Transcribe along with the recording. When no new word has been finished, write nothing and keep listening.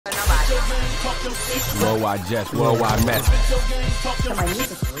Worldwide Jess, worldwide Mess.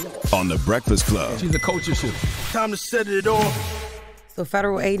 On The Breakfast Club. She's a culture shooter. Time to set it off. So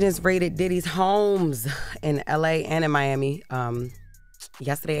federal agents raided Diddy's homes in L.A. and in Miami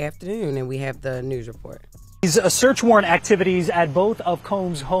yesterday afternoon, and we have the news report. These search warrant activities at both of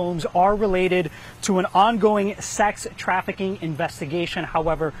Combs' homes are related to an ongoing sex trafficking investigation.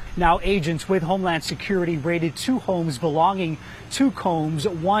 However, now agents with Homeland Security raided 2 homes belonging to Combs,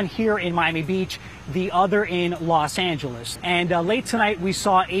 one here in Miami Beach, the other in Los Angeles. And late tonight, we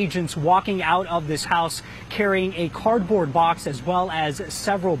saw agents walking out of this house carrying a cardboard box as well as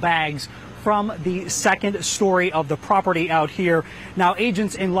several bags from the second story of the property out here. Now,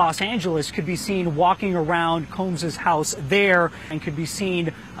 agents in Los Angeles could be seen walking around Combs' house there and could be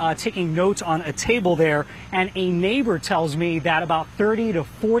seen taking notes on a table there. And a neighbor tells me that about 30 to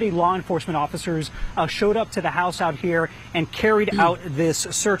 40 law enforcement officers showed up to the house out here and carried out this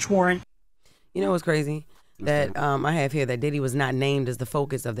search warrant. You know what's crazy? That I have here that Diddy was not named as the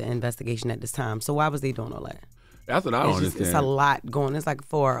focus of the investigation at this time. So why was they doing all that? That's what I don't understand. It's a lot going. It's like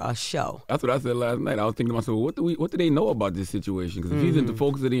for a show. That's what I said last night. I was thinking to myself, what do they know about this situation? Because if he's in the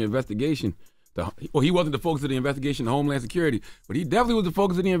focus of the investigation, he wasn't the focus of the investigation to Homeland Security, but he definitely was the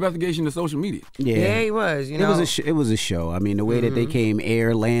focus of the investigation to social media. Yeah, he was. You know, it was a show. I mean, the way that they came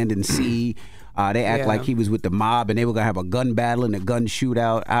air, land, and sea. They act like he was with the mob and they were gonna have a gun battle and a gun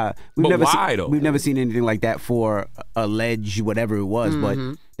shootout. We've never seen anything like that for alleged whatever it was, but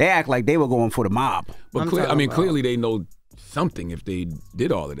they act like they were going for the mob. But clearly they know something if they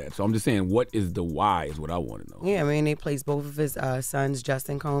did all of that. So I'm just saying, what is the why is what I want to know. Yeah, I mean, they placed both of his sons,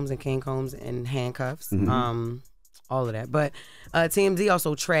 Justin Combs and King Combs, in handcuffs. All of that. But TMZ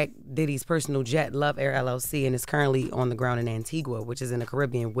also tracked Diddy's personal jet, Love Air LLC, and is currently on the ground in Antigua, which is in the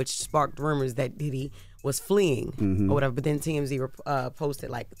Caribbean, which sparked rumors that Diddy was fleeing or whatever. But then TMZ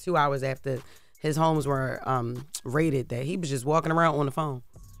posted like 2 hours after his homes were raided that he was just walking around on the phone.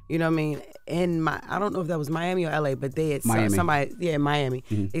 You know what I mean? I don't know if that was Miami or LA, but they had somebody, in Miami.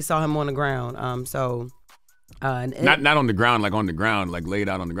 They saw him on the ground. Not on the ground, like laid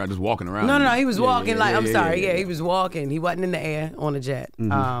out on the ground, just walking around. No, he was walking he was walking. He wasn't in the air on a jet.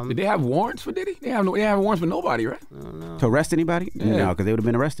 Did they have warrants for Diddy? They have warrants for nobody, right? To arrest anybody? Yeah. No, because they would have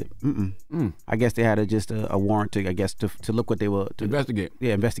been arrested. I guess they had just a warrant to look what they were to investigate.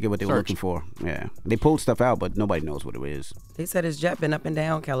 Yeah, investigate what they were looking for. Yeah, they pulled stuff out, but nobody knows what it is. They said his jet been up and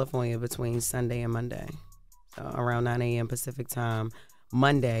down California between Sunday and Monday, so around 9 a.m. Pacific time.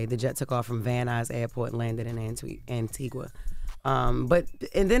 Monday, the jet took off from Van Nuys Airport and landed in Antigua. And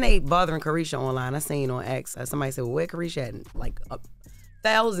then they bothering Carisha online. I seen on X, somebody said, well, where Carisha at? And like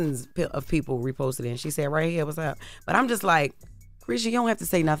thousands of people reposted it. And she said, right here, what's up? But I'm just like, Carisha, you don't have to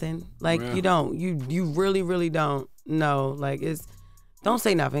say nothing. Like, you don't. You really, really don't. No, like, don't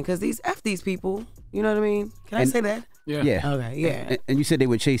say nothing because F these people. You know what I mean? Can I say that? Yeah. Okay, yeah. And you said they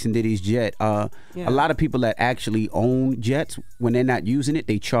were chasing Diddy's jet. A lot of people that actually own jets, when they're not using it,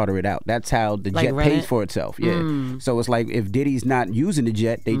 they charter it out. That's how the jet pays for itself. Yeah. So it's like if Diddy's not using the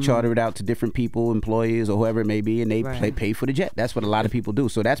jet, they charter it out to different people, employees or whoever it may be, and they pay for the jet. That's what a lot of people do.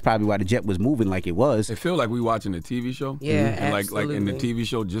 So that's probably why the jet was moving like it was. It feel like we watching a TV show. Yeah, and absolutely. and the TV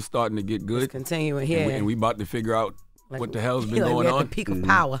show just starting to get good. It's continuing here. And we about to figure out what the hell's been going on. At the peak of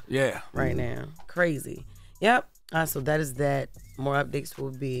power. Yeah. Right now. Crazy. Yep. So that is that. More updates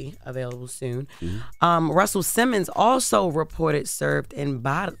will be available soon. Russell Simmons also reported served in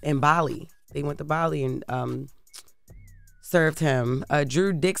Bali. They went to Bali and served him.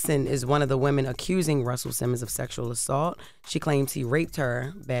 Drew Dixon is one of the women accusing Russell Simmons of sexual assault. She claims he raped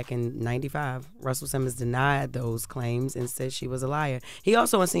her back in '95. Russell Simmons denied those claims and said she was a liar. He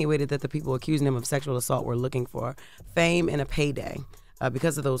also insinuated that the people accusing him of sexual assault were looking for fame and a payday.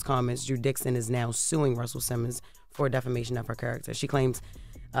 Because of those comments, Drew Dixon is now suing Russell Simmons for defamation of her character. She claims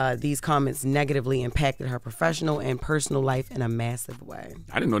these comments negatively impacted her professional and personal life in a massive way.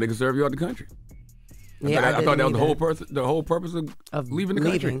 I didn't know they could serve you out the country. I thought that was the whole purpose of leaving the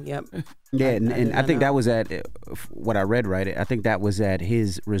country. Yep. Yeah, and I think that was at what I read. Right, I think that was at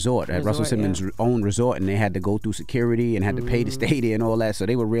his resort, at Russell Simmons' own resort, and they had to go through security and had to pay to stay there and all that. So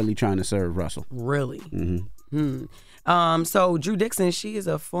they were really trying to serve Russell. Really. So Drew Dixon, she is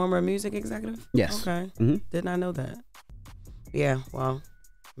a former music executive? Yes. Okay. Did not know that. Yeah, well,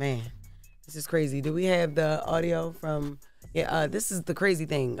 man, this is crazy. Do we have the audio from, this is the crazy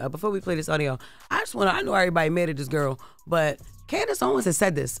thing. Before we play this audio, I know everybody mad at this girl, but Candace Owens has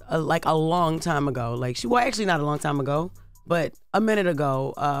said this like a long time ago. Actually not a long time ago, but a minute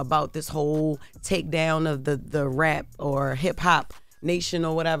ago about this whole takedown of the rap or hip hop nation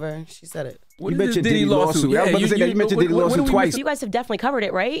or whatever. She said it. What you is mentioned this Diddy lawsuit? I was about to say that you mentioned Diddy lawsuit twice. You guys have definitely covered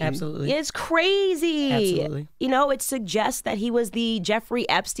it, right? Absolutely. It's crazy. Absolutely. You know, it suggests that he was the Jeffrey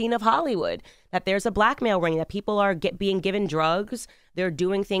Epstein of Hollywood, that there's a blackmail ring, that people are being given drugs, they're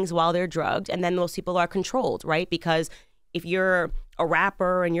doing things while they're drugged, and then those people are controlled, right? Because if you're a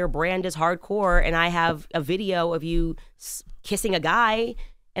rapper and your brand is hardcore and I have a video of you kissing a guy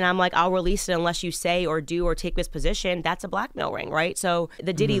and I'm like, I'll release it unless you say or do or take this position, that's a blackmail ring, right? So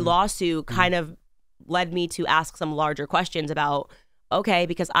the Diddy lawsuit kind of led me to ask some larger questions about, okay,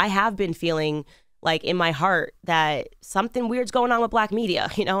 because I have been feeling like in my heart that something weird's going on with black media.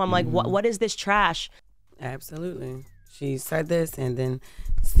 You know, I'm like, what is this trash? Absolutely. She said this and then,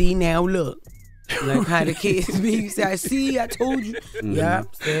 see now, look. Like how the kids be. You say, I see, I told you. Yeah,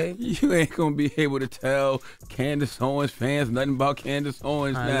 say. You ain't gonna be able to tell Candace Owens fans nothing about Candace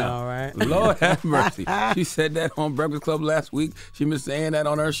Owens now. I know, right? Lord have mercy. She said that on Breakfast Club last week. She been saying that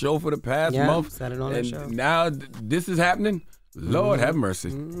on her show for the past month. Said it on her show. Now this is happening. Lord have mercy.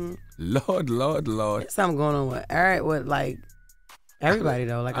 Lord. There's something going on with like everybody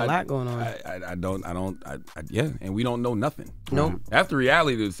though, like a lot going on. Yeah, and we don't know nothing. Nope. That's the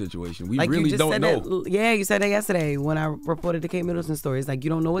reality of the situation. We like really don't know. You said that yesterday when I reported the Kate Middleton story. It's like you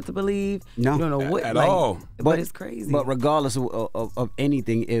don't know what to believe. No. You don't know what at all. But it's crazy. But regardless of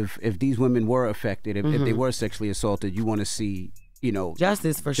anything, if these women were affected, if they were sexually assaulted, you want to see, you know,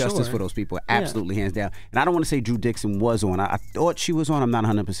 justice for those people, absolutely, hands down. And I don't want to say Drew Dixon was on. I thought she was on. I'm not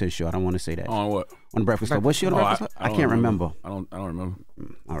 100% sure. I don't want to say that. On what? On the Breakfast Club. Was she on the Breakfast Club? I can't remember. I don't remember.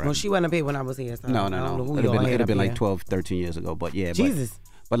 All right. Well, she wasn't up here when I was here. So No. I don't know who It'd y'all have been here. like 12, 13 years ago. But yeah. Jesus.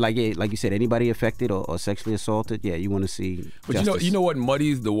 But like you said, anybody affected or sexually assaulted, you want to see But justice. you know what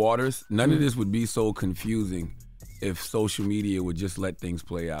muddies the waters? None of this would be so confusing if social media would just let things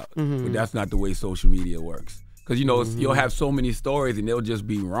play out. But that's not the way social media works. Because, you know, you'll have so many stories and they'll just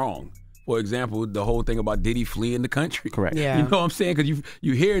be wrong. For example, the whole thing about Diddy fleeing the country. Correct. Yeah. You know what I'm saying? Because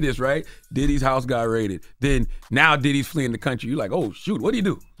you hear this, right? Diddy's house got raided. Then now Diddy's fleeing the country. You're like, oh, shoot, what did he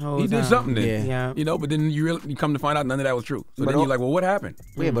do? He did something then. Yeah. You know, but then you come to find out none of that was true. So then you're like, well, what happened?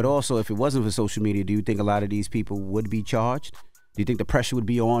 Yeah, but also if it wasn't for social media, do you think a lot of these people would be charged? Do you think the pressure would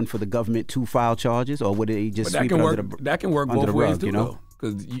be on for the government to file charges, or would they just sweep it under the That can work under both the ways rug, too, you know? though.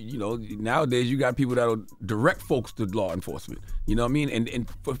 Because you know nowadays you got people that'll direct folks to law enforcement. You know what I mean? And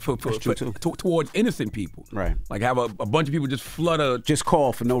towards innocent people, Right. Like have a bunch of people just flood just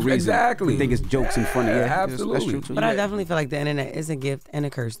call for no reason. Exactly. You think it's jokes and funny. Yeah, absolutely. That's true too. But I definitely feel like the internet is a gift and a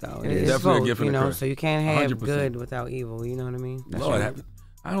curse, though. It is It's definitely a both, gift and you a know, curse. so you can't have 100%. good without evil. You know what I mean? Lord,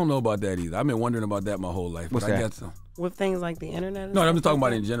 I don't know about that either. I've been wondering about that my whole life. What's but I that? guess so. With things like the internet. And No, I'm stuff just talking like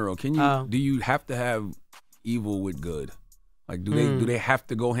about that? in general. Can you do you have to have evil with good? Like do they have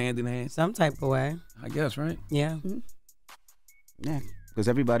to go hand in hand? Some type of way. I guess, right? Yeah. Yeah, because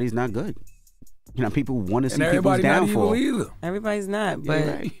everybody's not good. You know, people want to see And people's everybody's not downfall. evil either. Everybody's not, but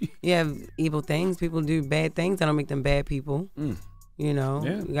right. you have evil things. People do bad things. That don't make them bad people. You know,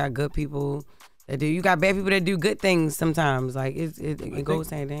 you got good people that do. You got bad people that do good things sometimes. Like it goes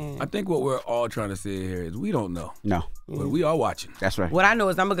hand in hand. I think what we're all trying to say here is we don't know. No, But we are watching. that's right. What I know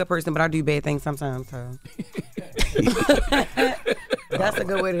is I'm a good person, but I do bad things sometimes. So. That's a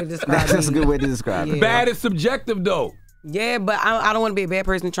good way to describe That's a me. good way to describe it. Yeah. Bad is subjective, though. Yeah, but I don't want to be a bad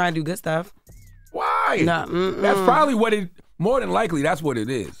person trying to do good stuff. Why? Nah, That's probably what it. More than likely, that's what it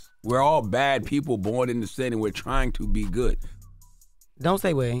is. We're all bad people born into sin, and we're trying to be good. Don't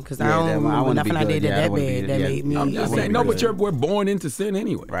say way, because Yeah, I don't remember wanna nothing be I good. did Yeah, I that wanna be- bad that yeah. made me. I'm just saying, no, but we're born into sin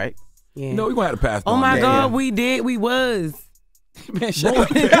anyway. Right? Yeah. You know, we're gonna have to pass. Oh on my that. God, we did. We was. Man, shut up.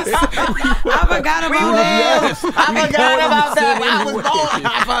 I forgot about that. I forgot about that. I was born.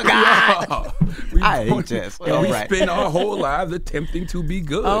 I forgot. I hate Jess. We All right. spend our whole lives attempting to be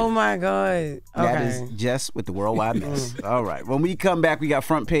good. Oh my God. That Okay. is Jess with the Worldwide Mess. All right. When we come back, we got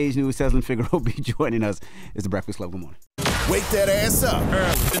front page news. Cezlyn Figaro will be joining us. It's the Breakfast Club. Good morning. Wake that ass up.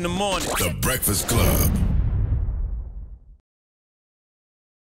 Early in the morning. The Breakfast Club.